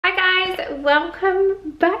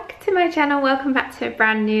welcome back to my channel. Welcome back to a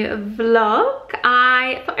brand new vlog.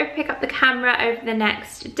 I thought I'd pick up the camera over the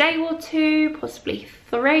next day or two, possibly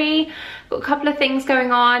 3. Got a couple of things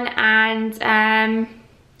going on and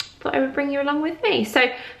thought I would bring you along with me. So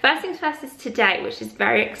first things first is today, which is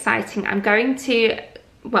very exciting. I'm going to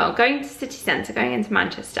city centre, going into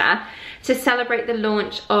Manchester to celebrate the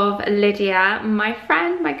launch of Lydia, my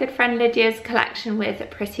good friend Lydia's collection with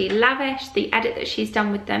Pretty Lavish. The edit that she's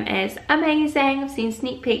done with them is amazing. I've seen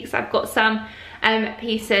sneak peeks. I've got some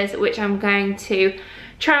pieces which I'm going to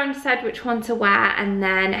try and decide which one to wear and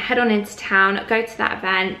then head on into town, go to that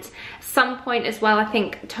event. Some point as well, I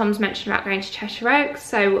think Tom's mentioned about going to Cheshire,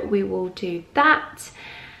 so we will do that.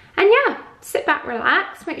 And yeah, sit back,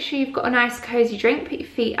 relax, make sure you've got a nice cozy drink, put your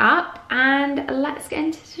feet up, and let's get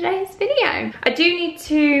into today's video. I do need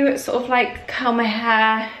to sort of like curl my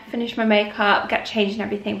hair, finish my makeup, get changed and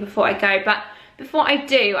everything before I go, but before I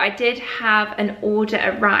do, I did have an order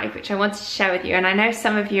arrive which I wanted to share with you, and I know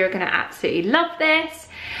some of you are going to absolutely love this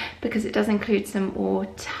because it does include some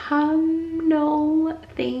autumnal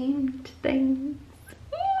themed things.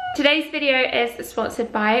 Today's video is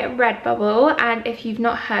sponsored by Redbubble, and if you've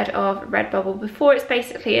not heard of Redbubble before, it's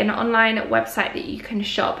basically an online website that you can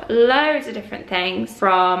shop loads of different things,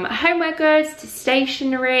 from homeware goods to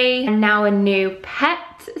stationery, and now a new pet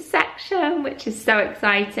section, which is so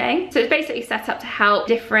exciting. So it's basically set up to help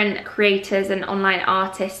different creators and online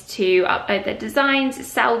artists to upload their designs,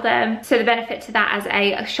 sell them. So the benefit to that as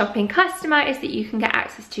a shopping customer is that you can get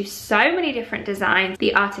access to so many different designs.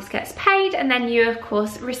 The artist gets paid and then you of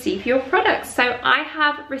course receive your products. So I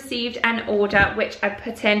have received an order which I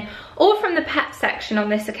put in all from the pet section on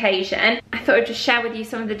this occasion. I thought I'd just share with you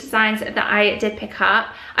some of the designs that I did pick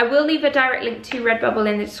up. I will leave a direct link to Redbubble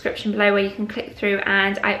in the description below where you can click through,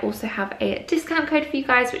 and I also have a discount code for you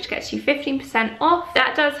guys which gets you 15% off.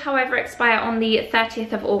 That does however expire on the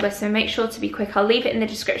 30th of August, so make sure to be quick. I'll leave it in the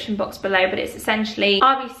description box below, but it's essentially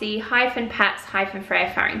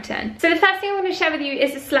RBC-pets-freyafarrington. So the first thing I'm going to share with you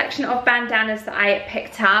is a selection of bandanas that I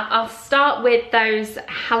picked up. I'll start with those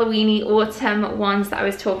Halloweeny autumn ones that I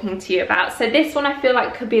was talking to you about. So this one I feel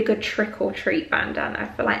like could be a good trick or treat bandana. I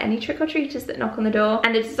feel like any trick or treaters that knock on the door.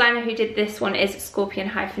 And the designer who did this one is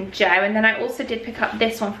Scorpion-Joe. And then I also did pick up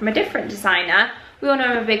this one from a different designer. We all know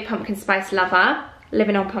I'm a big pumpkin spice lover,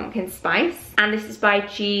 living on pumpkin spice, and this is by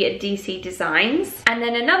GDC Designs. And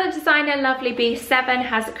then another designer, Lovely B7,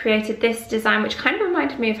 has created this design which kind of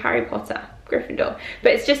reminded me of Harry Potter, Gryffindor,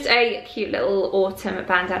 but it's just a cute little autumn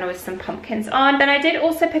bandana with some pumpkins on. Then I did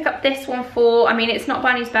also pick up this one for, I mean, it's not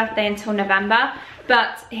Barney's birthday until November,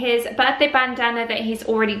 but his birthday bandana that he's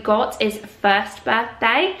already got is first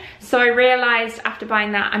birthday. So I realised after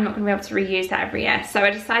buying that I'm not going to be able to reuse that every year. So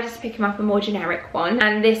I decided to pick him up a more generic one,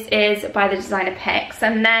 and this is by the designer Pix.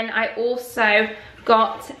 And then I also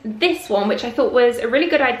got this one which I thought was a really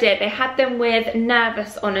good idea. They had them with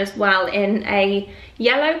Nervous on as well in a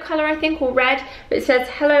yellow colour I think, or red, but it says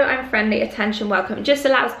hello, I'm friendly, attention, welcome. It just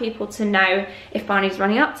allows people to know if Barney's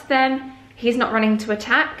running up to them. He's not running to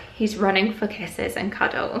attack, he's running for kisses and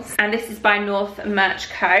cuddles. And this is by North Merch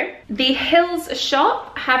Co. The Hills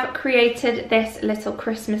shop have created this little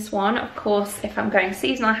Christmas one. Of course, if I'm going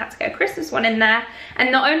seasonal, I had to get a Christmas one in there.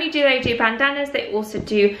 And not only do they do bandanas, they also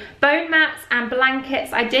do bone mats and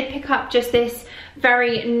blankets. I did pick up just this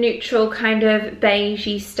very neutral kind of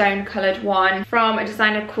beigey stone coloured one from a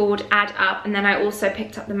designer called Add Up, and then I also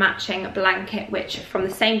picked up the matching blanket which from the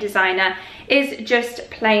same designer is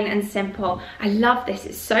just plain and simple. I love this,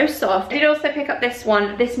 it's so soft. I did also pick up this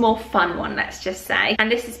one, this more fun one, let's just say,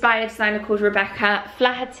 and this is by a designer called Rebecca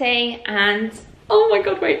Flaherty. And oh my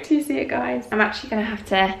god, wait till you see it guys. I'm actually gonna have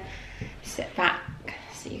to sit back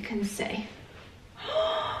so you can see.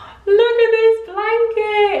 Look at this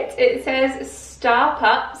blanket, it says Star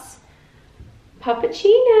Pups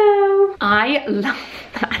Puppuccino. I love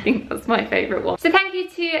that. I think that's my favourite one. So thank you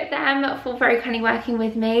to them for very kindly working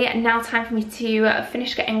with me. And now time for me to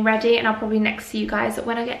finish getting ready, and I'll probably next see you guys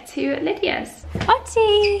when I get to Lydia's.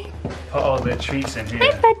 Buddy! Put all the treats in here.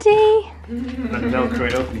 Hey buddy! Let Velcro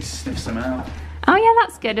it up and he sniffs them out. Oh yeah,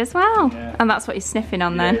 that's good as well. Yeah. And that's what he's sniffing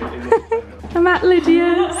on then. I'm at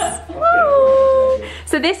Lydia's. Woo!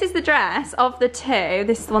 So this is the dress of the two.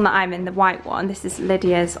 This is the one that I'm in, the white one. This is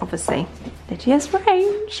Lydia's, obviously. Lydia's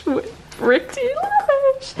range. Pretty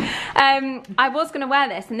lavish. I was going to wear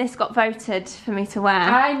this and this got voted for me to wear.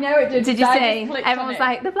 I know it did. Did you see? Everyone was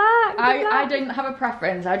like, the black, I didn't have a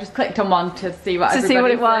preference. I just clicked on one to see what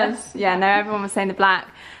it was. Yeah, no, everyone was saying the black.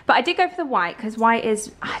 But I did go for the white because white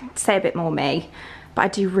is, I'd say, a bit more me. but I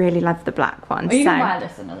do really love the black one. Well, you can wear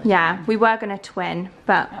this another time. Yeah, we were going to twin,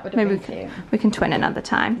 but maybe we can twin another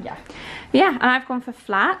time. Yeah. Yeah, and I've gone for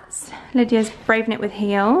flats. Lydia's braving it with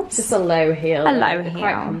heels. Just a low heel. A low heel.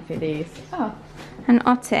 Quite comfy, these. Oh. And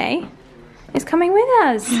Otti is coming with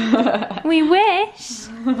us. We wish.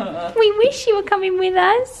 We wish you were coming with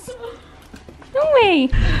us. Don't we?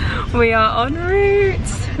 We are en route.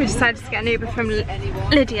 We decided to get an Uber from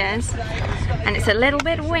Lydia's. And it's a little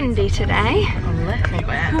bit windy today.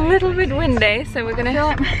 A little bit windy, so we're gonna...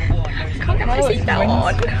 Can't get my seatbelt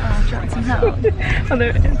on.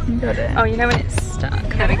 Oh, you know when it's stuck?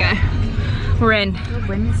 There we go. We're in.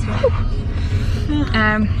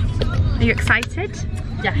 Are you excited?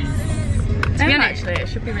 Yes. To be honest, actually, it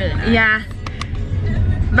should be really nice. Yeah.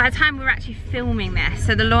 By the time we're actually filming this,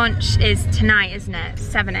 so the launch is tonight, isn't it?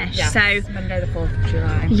 7ish. Yes, so Monday the 4th of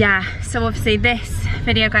July. Yeah. So obviously this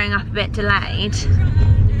video going up a bit delayed.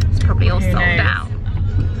 It's probably all sold out.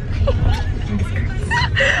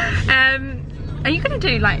 Are you going to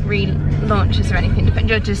do like relaunches or anything?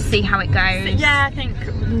 You'll just see how it goes? Yeah, I think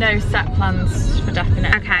no set plans for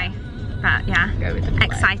definite. Okay, but yeah, go with the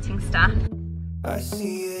exciting stuff. I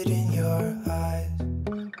see it in your eyes.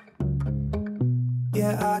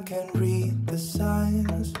 Yeah, I can read the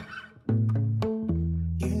signs.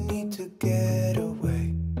 You need to get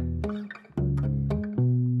away.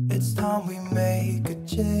 It's time we make a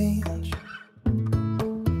change.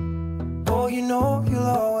 Oh, you know you'll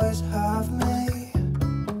always have me.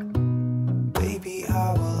 Baby,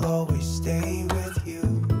 I will always stay with you.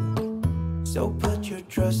 So put your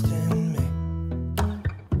trust in me.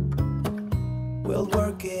 We'll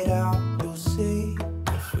work it out, you'll see.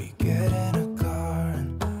 If we get in a car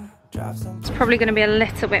and drive some... It's probably going to be a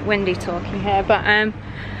little bit windy talking here, but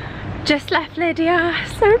just left Lydia.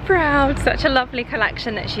 So proud. Such a lovely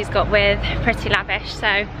collection that she's got with Pretty Lavish. So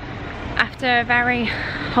after a very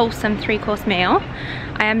wholesome 3-course meal,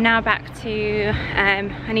 I am now back to,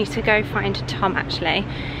 I need to go find Tom actually.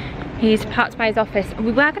 He's parked by his office.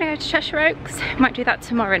 We were gonna go to Cheshire Oaks. Might do that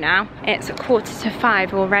tomorrow now. It's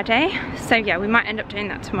 4:45 already. So yeah, we might end up doing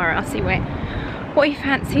that tomorrow. I'll see what he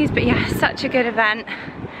fancies. But yeah, such a good event.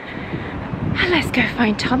 And let's go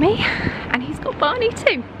find Tommy. And he's got Barney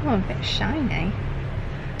too. Oh, a bit shiny.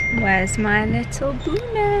 Where's my little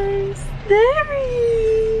Bruno's? There he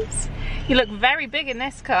is. You look very big in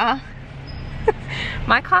this car.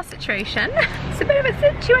 My car situation, it's a bit of a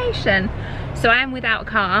situation. So I am without a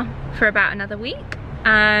car for about another week.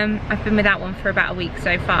 I've been without one for about a week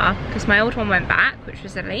so far because my old one went back, which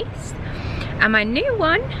was the least. And my new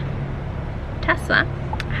one, Tesla,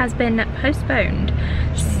 has been postponed.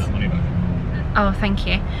 Oh, thank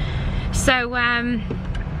you. So I'm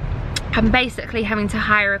basically having to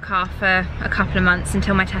hire a car for a couple of months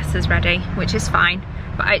until my Tesla's ready, which is fine.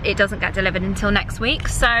 But it doesn't get delivered until next week.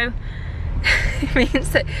 So it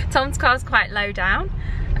means that Tom's car's quite low down.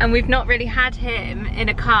 And we've not really had him in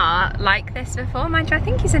a car like this before. Mind you, I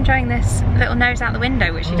think he's enjoying this little nose out the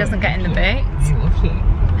window, which he doesn't get in the boot. He loves it.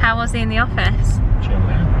 How was he in the office? Chilled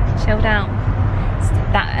out. Chilled out. It's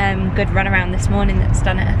that good run around this morning that's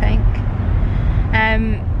done it, I think.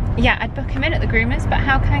 Yeah, I'd book him in at the groomers, but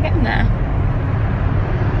how can I get him there?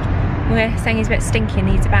 We're saying he's a bit stinky and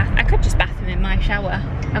needs a bath. I could just bath him in my shower.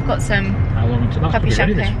 I've got some How long until that's puppy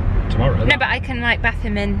shampoo. Tomorrow? No, but I can like bath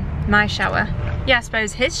him in my shower. Yeah, I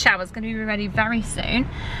suppose his shower's going to be ready very soon.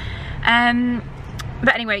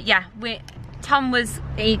 But anyway, yeah, Tom was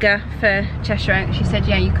eager for Cheshire Oaks. She said,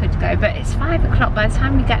 yeah, you could go, but it's 5 o'clock by the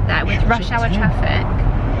time we get there with rush hour traffic.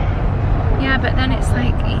 Yeah, but then it's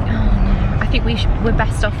like, oh no. I think we're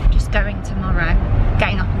best off just going tomorrow,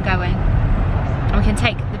 getting up and going. And we can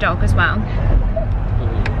take the dog as well.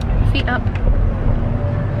 Feet up.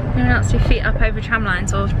 Anyone else do feet up over tram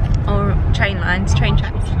lines or train lines, train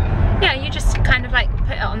tracks? Yeah, you just kind of like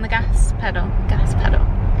put it on the gas pedal. Gas pedal.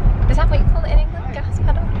 Is that what you call it in England? Gas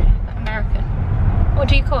pedal? American. What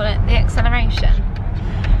do you call it? The acceleration.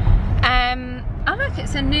 Oh look,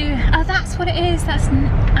 it's a new, oh that's what it is.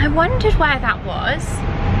 I wondered where that was.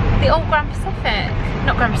 The old Grand Pacific.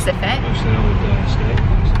 Not Grand Pacific. It's the old steak.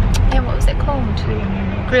 Yeah, what was it called?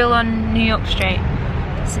 Grill on New York Street. Grill on New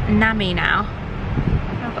York Street. It's Nami now.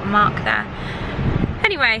 I've got a mark there.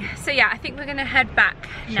 Anyway, so yeah, I think we're gonna head back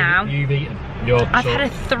now. You've eaten your I've had a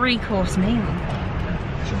 3-course meal.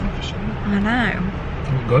 I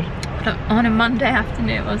know. Good. But on a Monday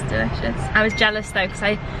afternoon, it was delicious. I was jealous though, because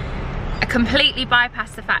I completely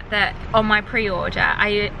bypassed the fact that on my pre-order,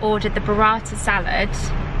 I ordered the burrata salad.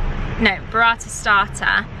 No, burrata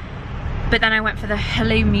starter. But then I went for the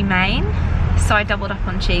halloumi main. So I doubled up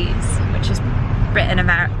on cheese, which is a bit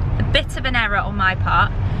of an error on my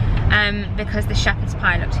part. because the shepherd's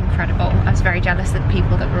pie looked incredible. I was very jealous of the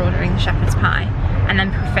people that were ordering the shepherd's pie. And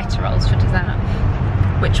then profiteroles for dessert,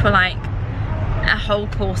 which were like a whole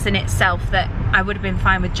course in itself that I would have been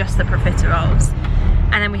fine with just the profiteroles.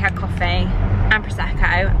 And then we had coffee and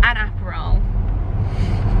prosecco and Aperol.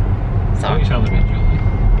 So You sound a bit jolly.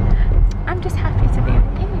 I'm just happy to be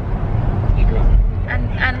with you. Sure.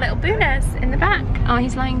 And little Boona's in the back. Oh,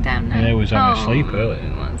 he's lying down now. Yeah, he was having a sleep earlier. He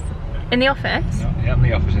was. In the office? No, yeah, in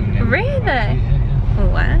the office. Really? Yeah. Oh,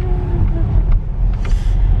 wow.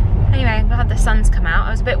 Anyway, I'm glad the sun's come out.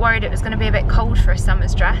 I was a bit worried it was going to be a bit cold for a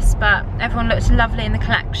summer's dress, but everyone looked lovely in the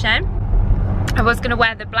collection. I was going to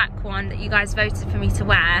wear the black one that you guys voted for me to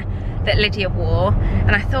wear, that Lydia wore,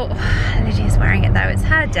 and I thought, oh, Lydia's wearing it though, it's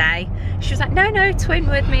her day. She was like, no, no, twin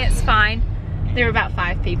with me, it's fine. There were about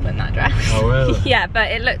 5 people in that dress. Oh, really? Yeah, but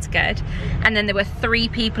it looked good. And then there were 3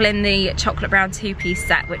 people in the chocolate brown 2-piece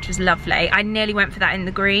set, which was lovely. I nearly went for that in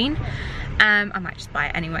the green. I might just buy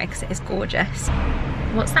it anyway because it is gorgeous.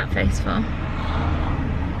 What's that face for?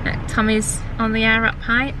 Tommy's on the air up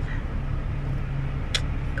pipe.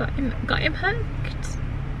 Got him hooked.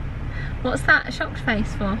 What's that shocked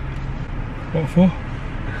face for? What for?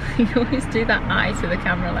 You always do that eye to the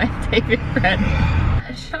camera like David Brent.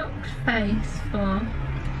 A shocked face for...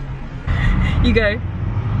 You go.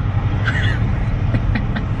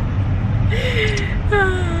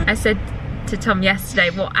 I said to Tom yesterday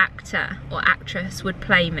what actor or actress would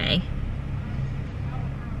play me.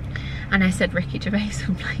 And I said Ricky Gervais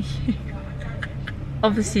would play you.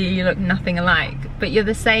 Obviously you look nothing alike, but you're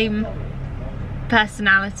the same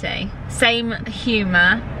personality, same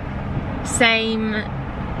humour, same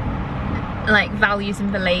like values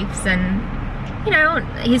and beliefs, and you know,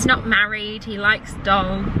 he's not married, he likes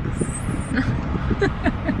dogs.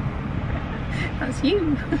 That's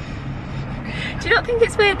you. Do you not think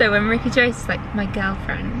it's weird though when Ricky Gervais is like my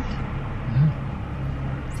girlfriend?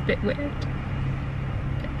 It's a bit weird.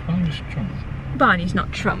 Barney's Trump. Barney's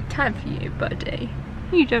not Trump, have you, buddy?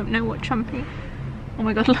 You don't know what Trump is. Oh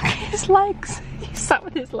my god, look at his legs. He's sat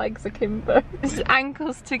with his legs akimbo. His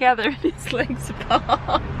ankles together and his legs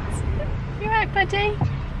apart. You right, buddy?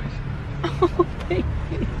 Oh, baby.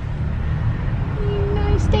 You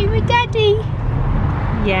know, stay with daddy.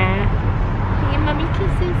 Yeah. Give your mummy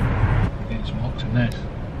kisses. Getting some hooks in this.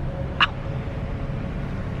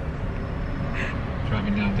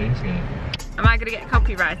 Driving down Deansgate. Am I gonna get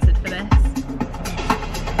copyrighted for this?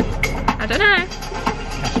 I don't know.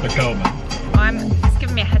 Casper Coleman. Oh, it's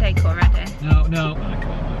giving me a headache already. No, no. I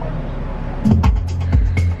can't.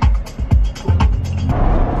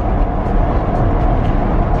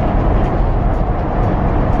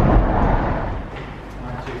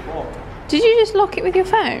 Did you just lock it with your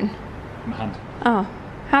phone? My hand. Oh,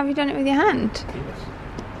 how have you done it with your hand? Keyless.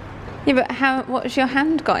 Yeah, but what's your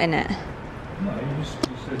hand got in it? No, you just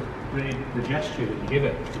read the gesture that you give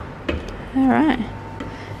it. Alright.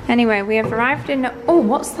 Anyway, we have arrived in... Oh,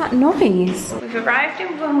 what's that noise? We've arrived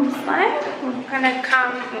in Wilmslow. We're gonna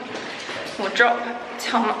come... We'll drop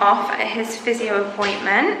Tom off at his physio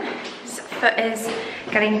appointment. His foot is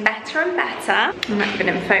getting better and better. I'm not even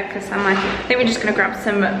in focus, am I? I think we're just gonna grab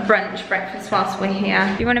some brunch breakfast whilst we're here.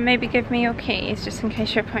 Do you wanna maybe give me your keys, just in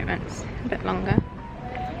case your appointment's a bit longer?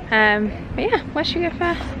 But yeah, where should we go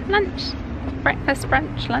for lunch? Breakfast,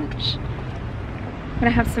 brunch, lunch. I'm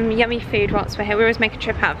gonna have some yummy food whilst we're here. We always make a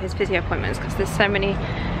trip out of his physio appointments because there's so many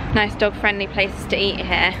nice dog-friendly places to eat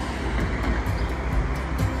here.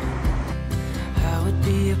 I would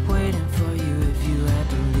be up waiting for you if you had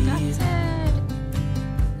to leave.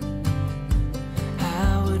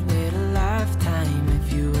 I would wait a lifetime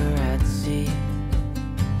if you were at sea.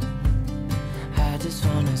 I just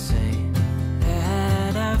wanna say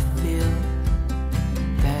that I feel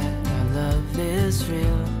that our love is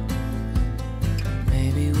real.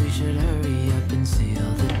 Maybe we should hurry up and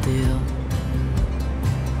seal the deal.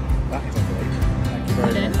 Thank you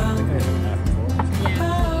very much. I think I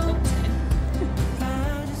have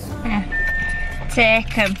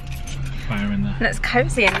Take him. fire in there. That's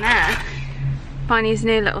cozy in there. Barney's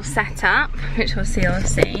new little setup, which obviously you'll have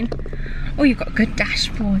seen. Oh, you've got a good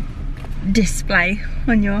dashboard display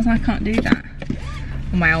on yours. I can't do that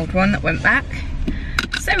on my old one that went back.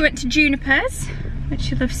 So we went to Juniper's, which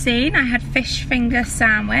you'll have seen. I had fish finger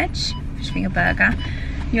sandwich, fish finger burger.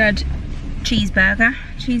 You had cheeseburger,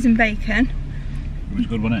 cheese and bacon. It was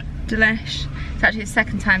good, wasn't it? Delish. It's actually the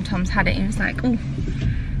second time Tom's had it. He was like, oh,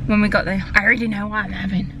 when we got there, I already know what I'm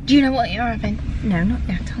having. Do you know what you're having? No, not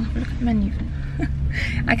yet. I'll have a look at the menu.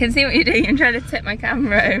 I can see what you're doing. You're trying to tip my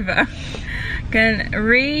camera over. Can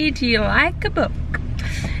read you like a book.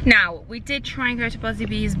 Now, we did try and go to Buzzy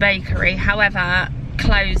Bee's Bakery. However,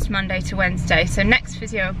 closed Monday to Wednesday. So next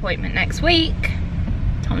physio appointment next week.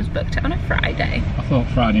 Tom's booked it on a Friday. I thought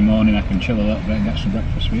Friday morning I can chill a little bit and get some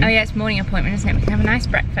breakfast with you. Oh yeah, it's morning appointment, isn't it? We can have a nice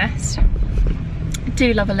breakfast. I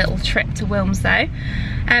do love a little trip to Wilmslow.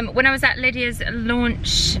 When I was at Lydia's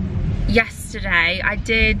launch yesterday, I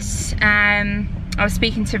was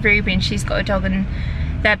speaking to Ruby, and she's got a dog, and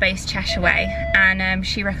they're based Cheshire way, and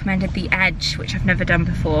she recommended the Edge, which I've never done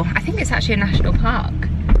before. I think it's actually a national park.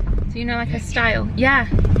 So you know, like a style, yeah,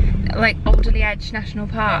 like Alderley Edge National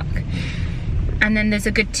Park. And then there's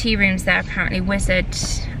a good tea rooms there, apparently, Wizard,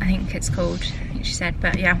 I think it's called, I think she said.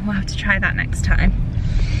 But yeah, we'll have to try that next time.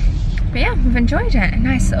 But yeah, we've enjoyed it. A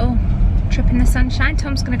nice little trip in the sunshine.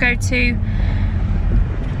 Tom's gonna go to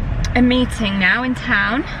a meeting now in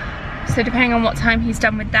town. So depending on what time he's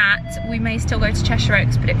done with that, we may still go to Cheshire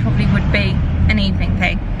Oaks, but it probably would be an evening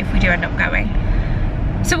thing if we do end up going.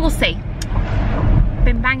 So we'll see.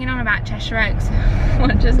 Been banging on about Cheshire Oaks.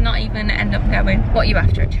 We'll just not even end up going. What are you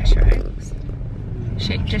after at Cheshire Oaks?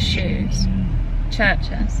 Just shoes?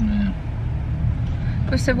 Churches? Yeah.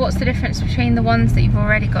 Well, so what's the difference between the ones that you've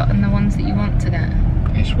already got and the ones that you want to get?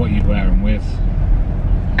 It's what you'd wear them with.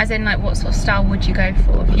 As in, like, what sort of style would you go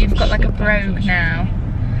for? If you've got like a brogue now.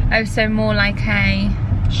 Oh, so more like a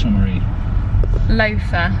summery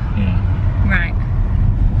loafer. Yeah. Right.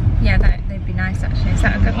 Yeah, they'd be nice actually. Is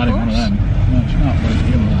that a good I didn't want Porsche? them. No, it's not, but it's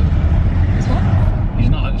a young lad. It's what? It's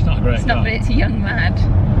not a great It's car. not, but it's a young lad.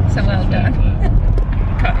 So well done.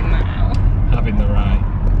 Cut him out. Having the right.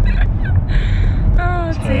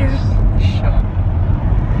 Oh dear. Sure.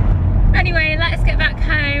 Anyway, let's get back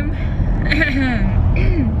home.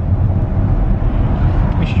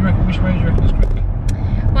 Which way do you reckon is quicker?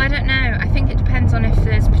 Well, I don't know. I think it depends on if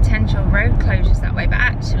there's potential road closures that way, but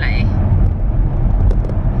actually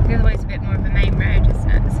the other way's a bit more of a main road,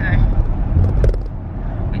 isn't it? So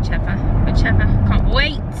whichever. Can't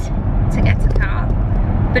wait to get a car.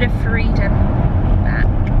 Bit of freedom back.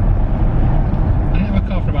 I didn't have a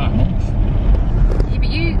car for about a month. Yeah, but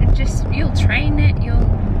you'll train it.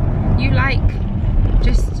 You like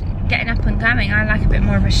just getting up and going. I like a bit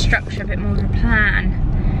more of a structure, a bit more of a plan.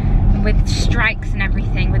 With strikes and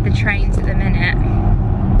everything, with the trains at the minute.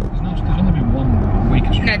 There's only been 1 week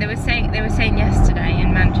of strike. No, they were saying yesterday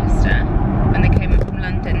in Manchester, when they came up from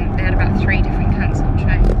London, they had about 3 different cancelled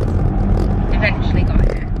trains. Eventually got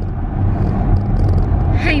here.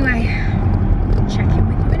 Anyway, check in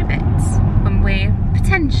with you in a bit when we're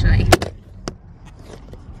potentially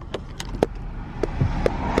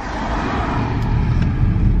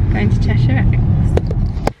going to Cheshire Oaks.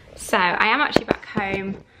 So I am actually back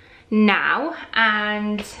home now,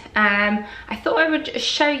 and I thought I would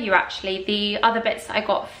show you actually the other bits that I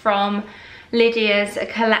got from Lydia's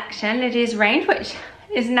collection, Lydia's range, which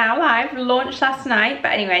is now live, launched last night.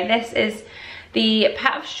 But anyway, this is the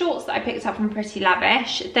pair of shorts that I picked up from Pretty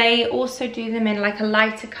Lavish. They also do them in like a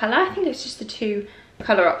lighter colour. I think it's just the 2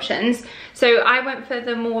 colour options. So I went for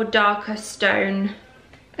the more darker stone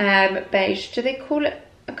beige. Do they call it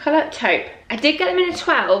a colour? Taupe. I did get them in a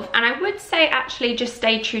 12, and I would say actually just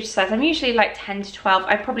stay true to size. I'm usually like 10 to 12.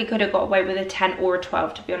 I probably could have got away with a 10 or a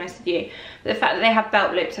 12, to be honest with you. But the fact that they have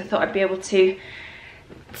belt loops, I thought I'd be able to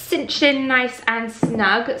cinched in nice and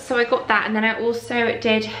snug, so I got that. And then I also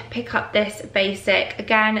did pick up this basic.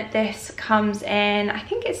 Again, this comes in, I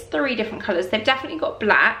think it's 3 different colours. They've definitely got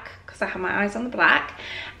black, because I have my eyes on the black,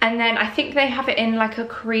 and then I think they have it in like a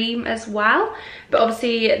cream as well, but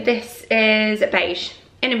obviously this is beige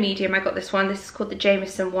in a medium. I got this one. This is called the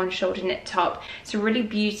Jameson one shoulder knit top. It's a really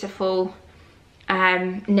beautiful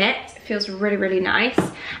knit. It feels really, really nice.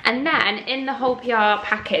 And then in the whole PR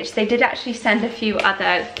package, they did actually send a few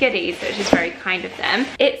other goodies, which is very kind of them.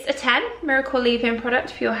 It's a 10 miracle leave-in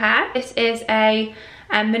product for your hair. This is a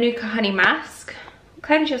Manuka honey mask.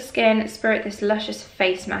 Cleanse your skin, spirit this luscious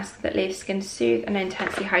face mask that leaves skin soothed and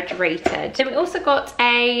intensely hydrated. Then we also got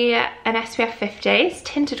an SPF 50, it's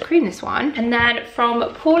tinted cream, this one. And then from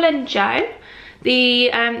Paul & Joe,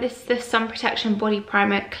 this is the Sun Protection Body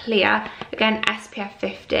Primer Clear, again SPF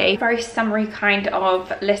 50. Very summery kind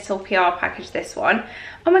of little PR package, this one.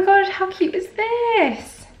 Oh my god, how cute is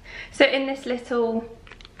this? So in this little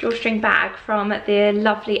drawstring bag from the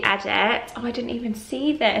lovely Edit. Oh, I didn't even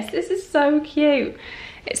see this. This is so cute.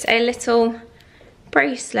 It's a little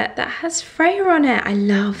bracelet that has Freya on it. I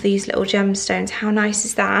love these little gemstones. How nice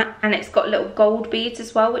is that? And it's got little gold beads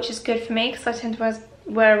as well, which is good for me because I tend to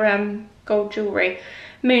wear gold jewellery.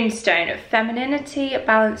 Moonstone, femininity,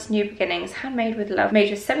 balanced new beginnings, handmade with love, made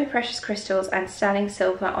with semi-precious crystals and sterling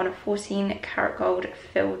silver on a 14 karat gold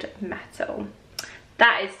filled metal.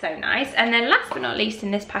 That is so nice. And then last but not least in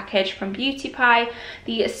this package from Beauty Pie,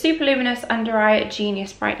 the Super Luminous Under Eye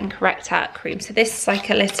Genius Brightening Corrector Cream. So this is like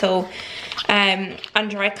a little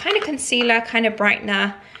under eye kind of concealer, kind of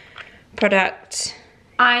brightener product.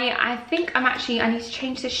 I think I need to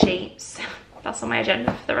change the sheets. That's on my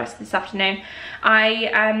agenda for the rest of this afternoon.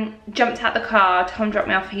 I jumped out the car, Tom dropped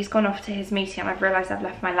me off, he's gone off to his meeting, and I've realised I've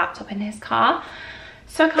left my laptop in his car.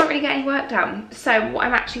 So I can't really get any work done. So what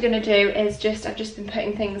I'm actually going to do is I've just been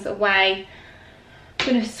putting things away. I'm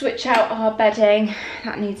going to switch out our bedding.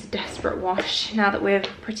 That needs a desperate wash now that we're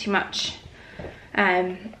pretty much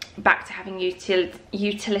back to having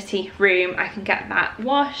utility room. I can get that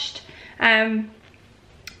washed. I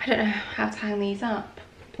don't know how to hang these up.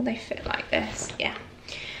 Will they fit like this? Yeah.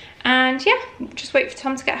 And yeah, just wait for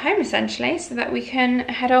Tom to get home essentially so that we can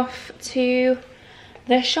head off to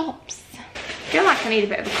the shops. I feel like I need a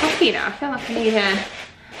bit of a coffee now. I feel like I need a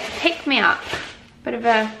pick me up, bit of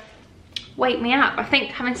a wake me up. I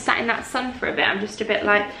think having sat in that sun for a bit, I'm just a bit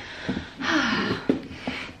like,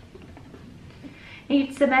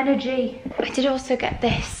 need some energy. I did also get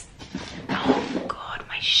this. Oh God,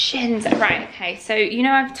 my shins. Right, okay, so you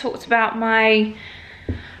know I've talked about my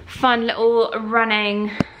fun little running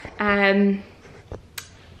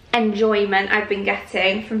enjoyment I've been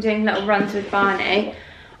getting from doing little runs with Barney.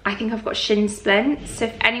 I think I've got shin splints. So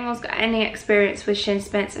if anyone's got any experience with shin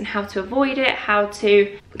splints and how to avoid it, how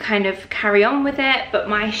to kind of carry on with it, but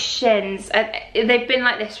my shins, they've been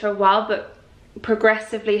like this for a while, but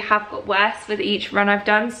progressively have got worse with each run I've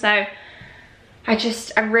done. So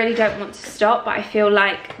I really don't want to stop, but I feel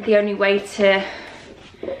like the only way to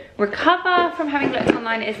recover from having looked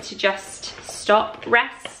online is to just stop,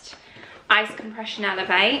 rest, ice compression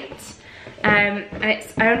elevate. And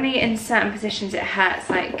it's only in certain positions it hurts.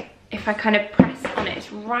 Like if I kind of press on it,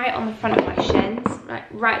 it's right on the front of my shins,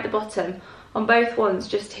 right at the bottom on both ones,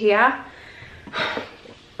 just here.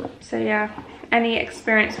 So yeah, any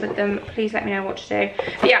experience with them, please let me know what to do.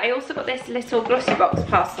 But yeah, I also got this little glossy box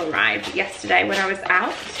parcel arrived yesterday when I was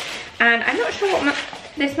out, and I'm not sure what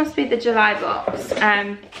this must be the July box.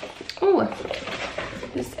 Oh,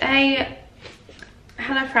 there's a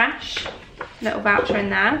HelloFresh little voucher in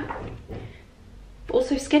there.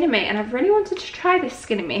 Also Skinny Me, and I've really wanted to try this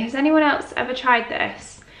Skinny Me. Has anyone else ever tried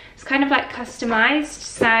this? It's kind of like customized,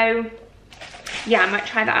 so yeah, I might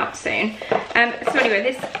try that out soon. So anyway,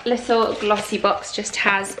 this little glossy box just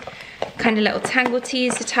has kind of little tangle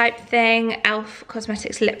teaser type thing, Elf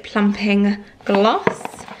Cosmetics lip plumping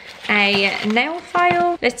gloss, a nail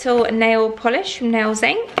file, little nail polish from Nails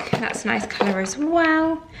Inc. That's a nice colour as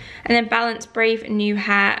well. And then Balance Brave New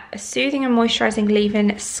Hair, a soothing and moisturising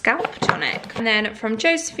leave-in scalp tonic. And then from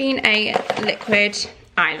Josephine, a liquid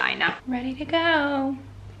eyeliner. Ready to go.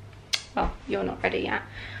 Well, you're not ready yet.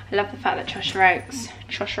 I love the fact that Cheshire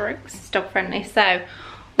Oaks is dog friendly. So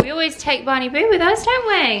we always take Barney Boo with us, don't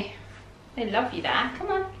we? They love you there.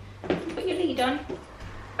 Come on, put your lead on.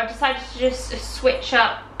 I've decided to just switch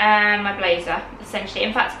up my blazer, essentially.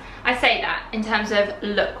 In fact, I say that in terms of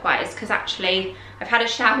look-wise, because actually I've had a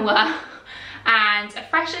shower and I've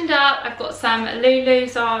freshened up. I've got some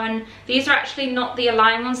Lulus on. These are actually not the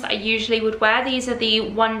Align ones that I usually would wear. These are the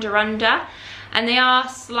Wonder Under, and they are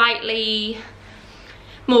slightly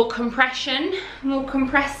more compressive,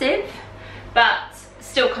 but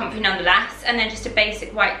still comfy nonetheless. And then just a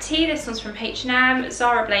basic white tee. This one's from H&M,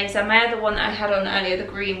 Zara blazer. My other one that I had on earlier, the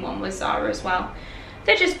green one, was Zara as well.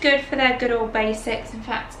 They're just good for their good old basics. In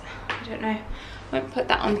fact, I don't know, I won't put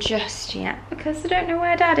that on just yet because I don't know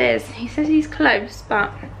where Dad is. He says he's close,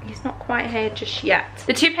 but he's not quite here just yet.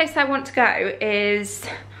 The two places I want to go is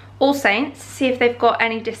All Saints, see if they've got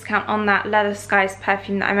any discount on that Leather Skies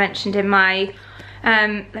perfume that I mentioned in my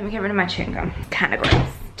let me get rid of my chewing gum. Kind of gross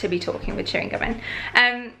to be talking with chewing gum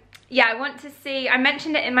in. Yeah, I want to see, I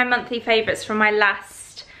mentioned it in my monthly favourites from my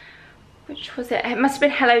last, which was it? It must have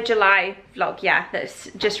been Hello July vlog, yeah, that's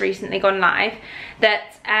just recently gone live.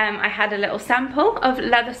 That I had a little sample of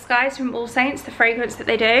Leather Skies from All Saints, the fragrance that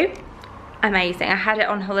they do. Amazing. I had it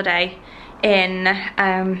on holiday in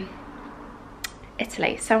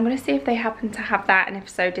Italy, so I'm going to see if they happen to have that, and if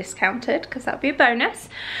so, discounted, because that would be a bonus.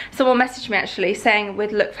 Someone messaged me actually saying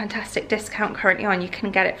with Look Fantastic discount currently on, you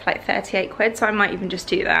can get it for like 38 quid, so I might even just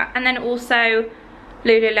do that. And then also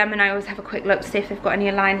Lululemon, I always have a quick look to see if they've got any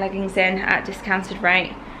Align leggings in at discounted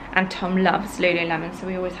rate, and Tom loves Lululemon, so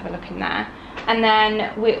we always have a look in there. And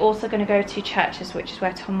then we're also going to go to Churches, which is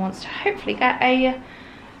where Tom wants to hopefully get a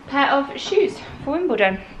pair of shoes for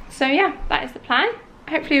Wimbledon. So yeah, that is the plan.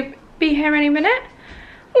 Hopefully you'll be here any minute.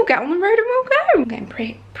 We'll get on the road and we'll go. I'm getting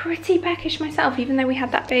pretty peckish myself, even though we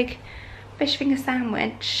had that big fish finger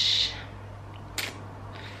sandwich.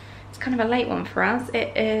 kind of a late one for us.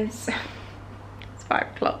 It is, it's 5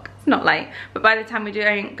 o'clock. It's not late, but by the time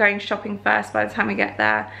we're going shopping first, by the time we get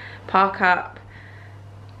there, park up,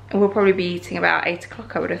 we'll probably be eating about 8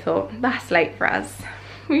 o'clock, I would have thought. That's late for us.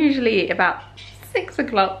 We usually eat about 6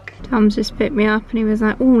 o'clock. Tom's just picked me up and he was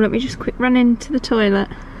like, oh, let me just quick run into the toilet.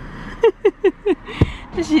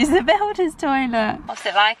 Just use the builder's toilet. What's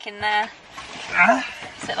it like in there?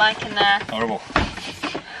 What's it like in there? Horrible.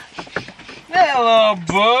 Hello,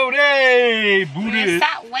 Bodie! We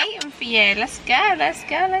sat waiting for you. Let's go, let's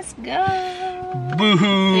go, let's go.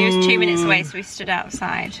 Boo-hoo! He was 2 minutes away, so we stood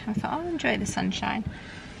outside. I thought, I'll enjoy the sunshine.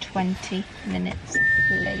 20 minutes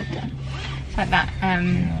later. It's like that. Are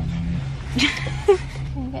you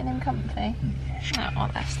getting him comfy? Oh,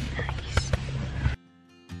 that's nice.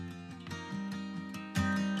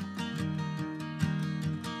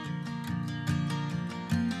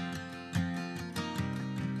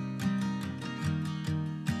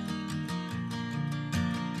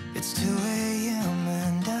 It's 2 a.m.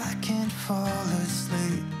 and I can't fall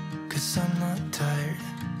asleep, 'cause I'm not tired.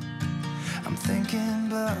 I'm thinking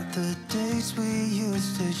about the days we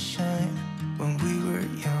used to shine when we were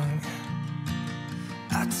young.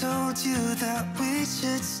 I told you that we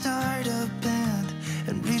should start a band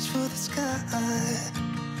and reach for the sky.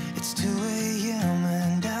 It's 2 a.m.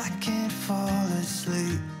 and I can't fall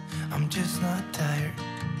asleep. I'm just not tired.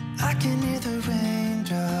 I can hear the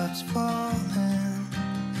raindrops falling.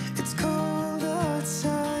 It's cold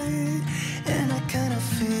outside and I kinda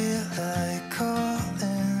feel like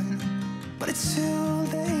calling, but it's too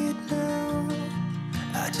late now.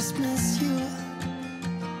 I just miss you.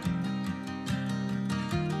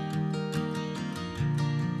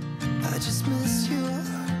 I just miss you.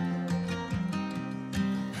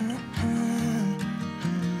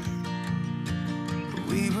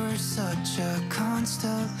 We were such a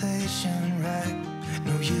constellation, right?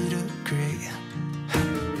 No, you'd agree.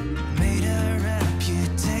 Made a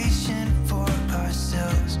reputation for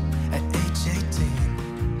ourselves at age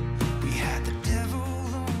 18. We had the devil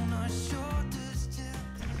on our shoulders.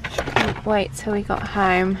 Couldn't wait till we got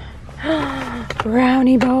home.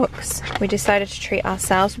 Brownie box. We decided to treat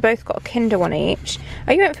ourselves. We both got a Kinder one each.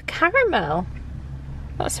 Oh, you went for caramel?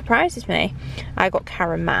 That surprises me. I got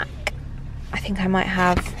Caramac. I think I might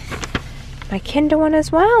have my Kinder one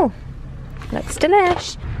as well. Looks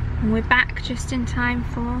delish. And we're back just in time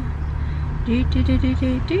for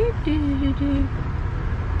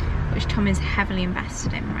which Tom is heavily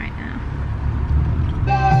invested in right now.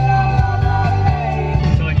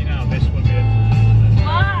 I'm telling you now, this would be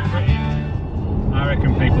I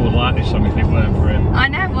reckon people would like this song if it weren't for him. I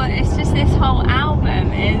know, but it's just this whole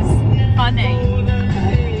album is funny.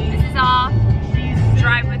 This is our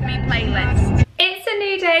Drive With Me playlist. It's a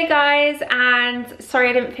new day, guys, and sorry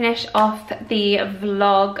I didn't finish off the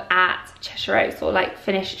vlog at Cheshire, or like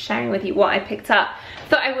finish sharing with you what I picked up.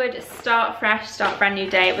 Thought I would start fresh, start a brand new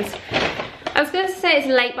day. I was going to say it's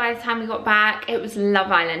late by the time we got back. It was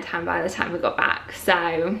Love Island time by the time we got back,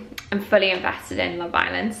 so I'm fully invested in Love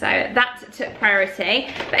Island, so that took priority.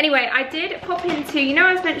 But anyway, I did pop into, you know,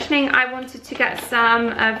 I was mentioning I wanted to get some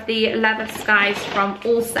of the leather skies from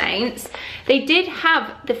All Saints. They did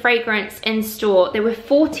have the fragrance in store. They were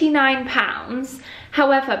 £49.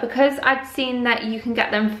 However, because I'd seen that you can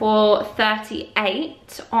get them for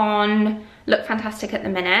 38 on Look Fantastic at the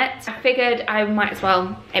minute, I figured I might as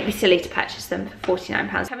well, it'd be silly to purchase them for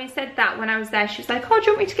 £49. Having said that, when I was there, she was like, oh, do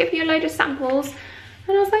you want me to give you a load of samples?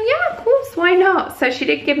 And I was like, yeah, of course, why not? So she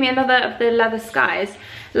did give me another of the leather skies.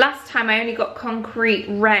 Last time I only got Concrete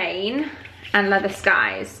Rain and leather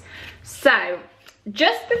skies. So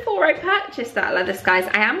just before I purchase that leather skies,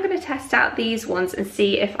 I am going to test out these ones and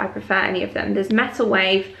see if I prefer any of them. There's Metal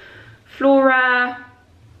Wave, Flora,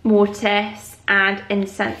 Mortis, and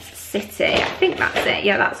Incense City. I think that's it.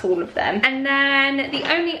 Yeah, that's all of them. And then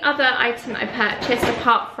the only other item I purchased,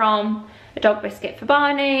 apart from a dog biscuit for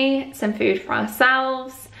Barney, some food for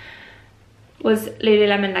ourselves, was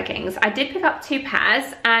Lululemon leggings. I did pick up 2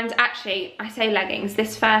 pairs, and actually, I say leggings,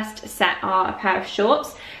 this first set are a pair of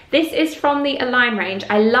shorts. This is from the Align range.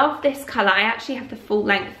 I love this colour. I actually have the full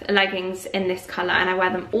length leggings in this colour and I wear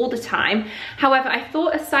them all the time. However, I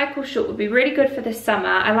thought a cycle short would be really good for this summer.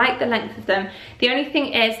 I like the length of them. The only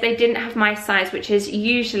thing is they didn't have my size, which is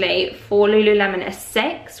usually for Lululemon a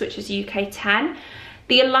 6, which is UK 10.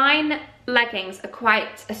 The Align leggings are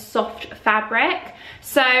quite a soft fabric,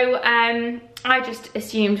 so I just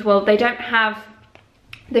assumed, well, they don't have,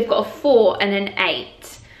 they've got a 4 and an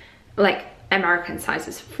 8, like American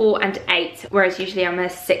sizes, 4 and 8, whereas usually I'm a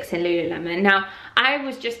 6 in Lululemon. Now, I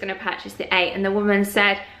was just going to purchase the 8, and the woman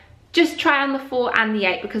said, just try on the 4 and the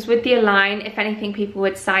 8, because with the Align, if anything, people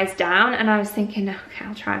would size down, and I was thinking, okay,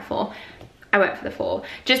 I'll try 4. I went for the 4,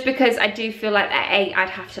 just because I do feel like at 8 I'd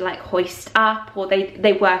have to like hoist up, or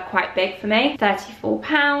they were quite big for me.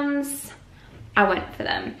 £34, I went for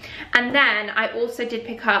them. And then I also did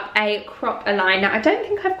pick up a crop Align. Now I don't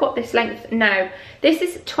think I've got this length, no, this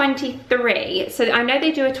is 23, so I know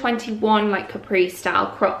they do a 21 like capri style,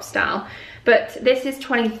 crop style, but this is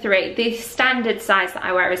 23. The standard size that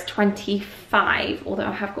I wear is 25, although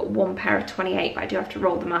I have got one pair of 28, but I do have to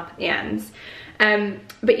roll them up at the ends.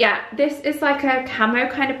 But yeah, this is like a camo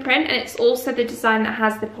kind of print, and it's also the design that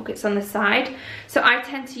has the pockets on the side. So I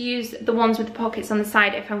tend to use the ones with the pockets on the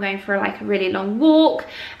side if I'm going for like a really long walk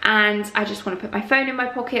and I just want to put my phone in my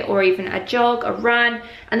pocket, or even a jog, a run.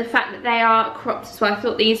 And the fact that they are cropped as well, I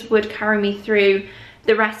thought these would carry me through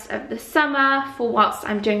the rest of the summer for whilst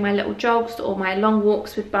I'm doing my little jogs or my long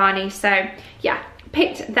walks with Barney. So yeah,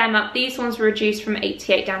 picked them up. These ones were reduced from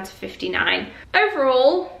 88 down to 59.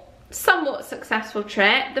 Overall, somewhat successful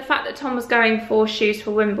trip. The fact that Tom was going for shoes for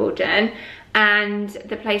Wimbledon and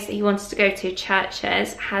the place that he wanted to go to, Cheshire,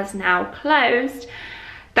 has now closed.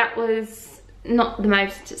 That was not the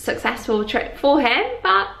most successful trip for him,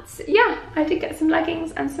 but yeah, I did get some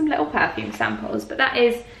leggings and some little perfume samples, but that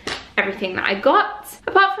is everything that I got.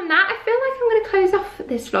 Apart from that, I feel like I'm going to close off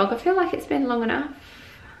this vlog. I feel like it's been long enough.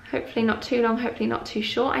 Hopefully not too long, hopefully not too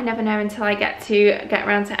short. I never know until I get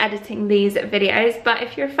around to editing these videos. But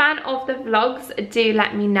if you're a fan of the vlogs, do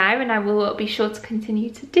let me know and I will be sure to continue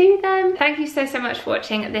to do them. Thank you so much for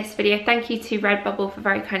watching this video. Thank you to Redbubble for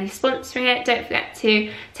very kindly sponsoring it. Don't forget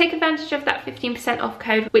to take advantage of that 15% off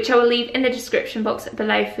code, which I will leave in the description box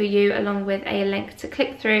below for you, along with a link to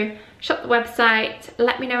click through, shop the website,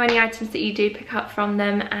 let me know any items that you do pick up from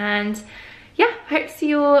them, and yeah, I hope to see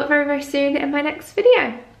you all very, very soon in my next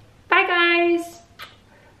video. Bye guys!